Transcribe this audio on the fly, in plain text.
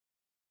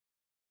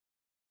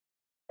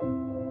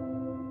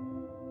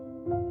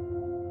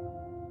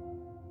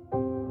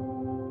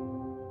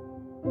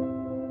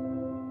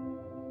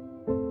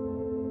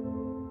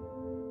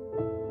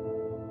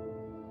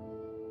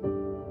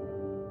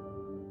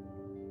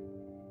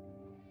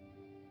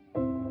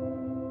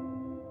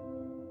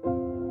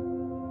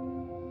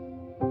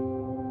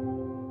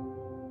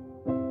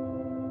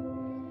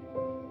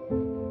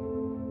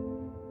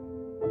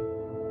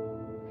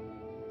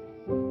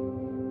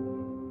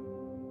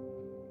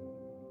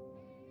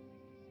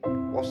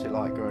What's it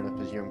like growing up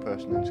as a young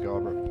person in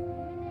Scarborough?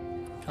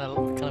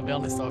 Can I be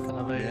honest or can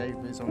I be? Yeah,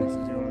 be as honest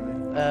as you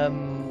want to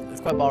be. It's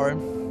quite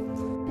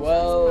boring.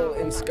 Well,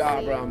 in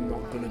Scarborough I'm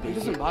not going to be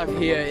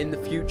here in the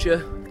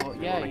future. Oh,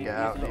 yeah, you get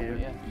out, do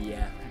you?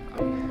 Yeah.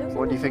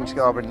 What do you think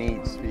Scarborough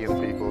needs for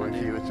young people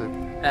if you were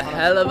to... A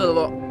hell of a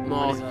lot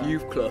more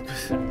youth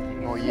clubs.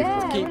 More youth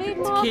clubs? To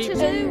keep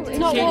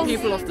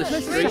people off the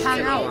streets.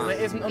 Hang out that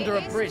isn't under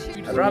a bridge.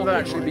 I'd rather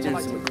actually be doing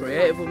something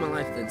creative with my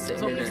life than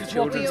sitting in a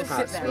children's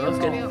park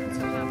smoking.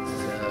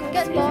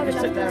 Gets boring.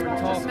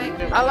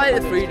 I like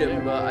the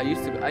freedom, but I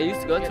used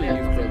to go to a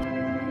youth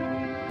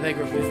club. They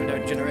grew up with a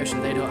different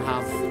generation. They don't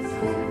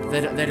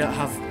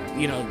have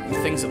you know, the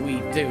things that we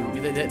do.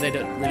 They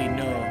don't really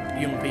know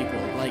young people.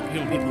 Like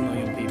young people know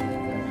young people.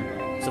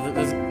 So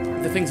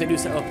the things they do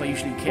set up are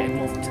usually catered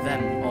more to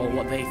them or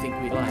what they think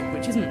we like,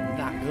 which isn't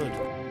that good.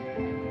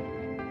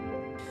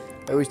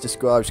 I always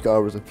describe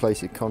Scarborough as a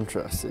place of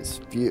contrast. It's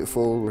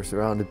beautiful, we're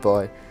surrounded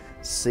by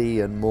sea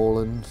and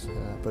moorland,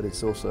 but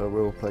it's also a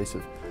real place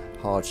of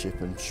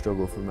hardship and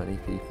struggle for many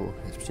people.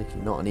 It's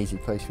particularly not an easy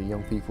place for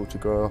young people to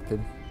grow up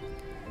in.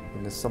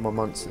 In the summer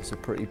months it's a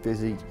pretty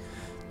busy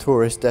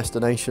tourist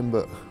destination,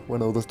 but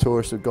when all the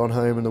tourists have gone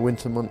home and the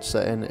winter months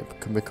set in, it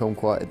can become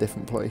quite a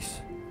different place.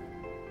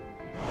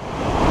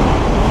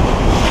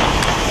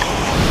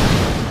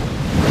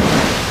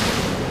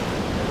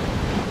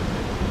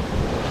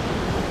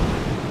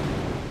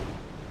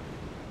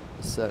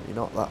 There's certainly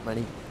not that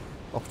many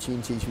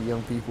opportunities for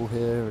young people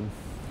here, and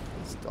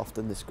it's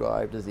often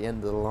described as the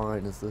end of the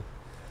line as the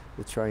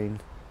train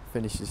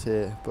finishes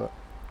here. But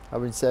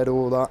having said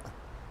all that,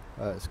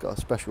 it's got a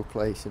special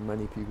place in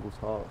many people's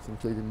hearts,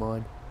 including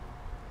mine.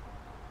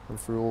 And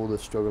through all the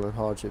struggle and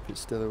hardship, it's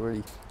still a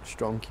really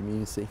strong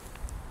community.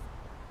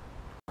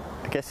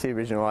 I guess the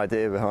original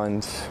idea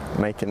behind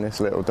making this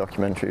little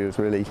documentary was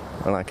really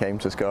when I came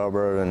to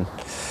Scarborough and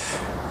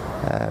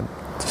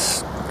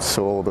just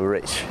saw the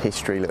rich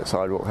history that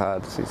Sidewalk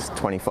had. It's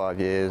 25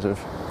 years of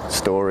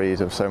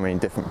stories of so many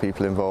different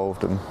people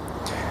involved, and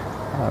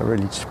I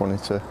really just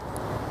wanted to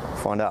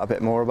find out a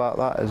bit more about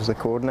that as the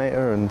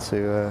coordinator and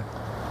to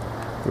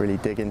really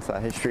dig into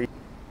that history.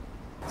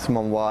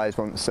 Someone wise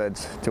once said,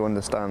 to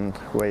understand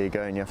where you're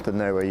going, you have to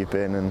know where you've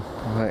been, and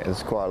I think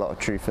there's quite a lot of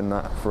truth in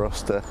that. For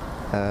us to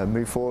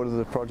move forward with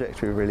the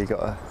project, we've really got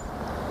to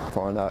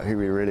find out who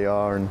we really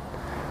are and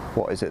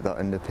what is it that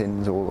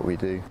underpins all that we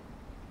do.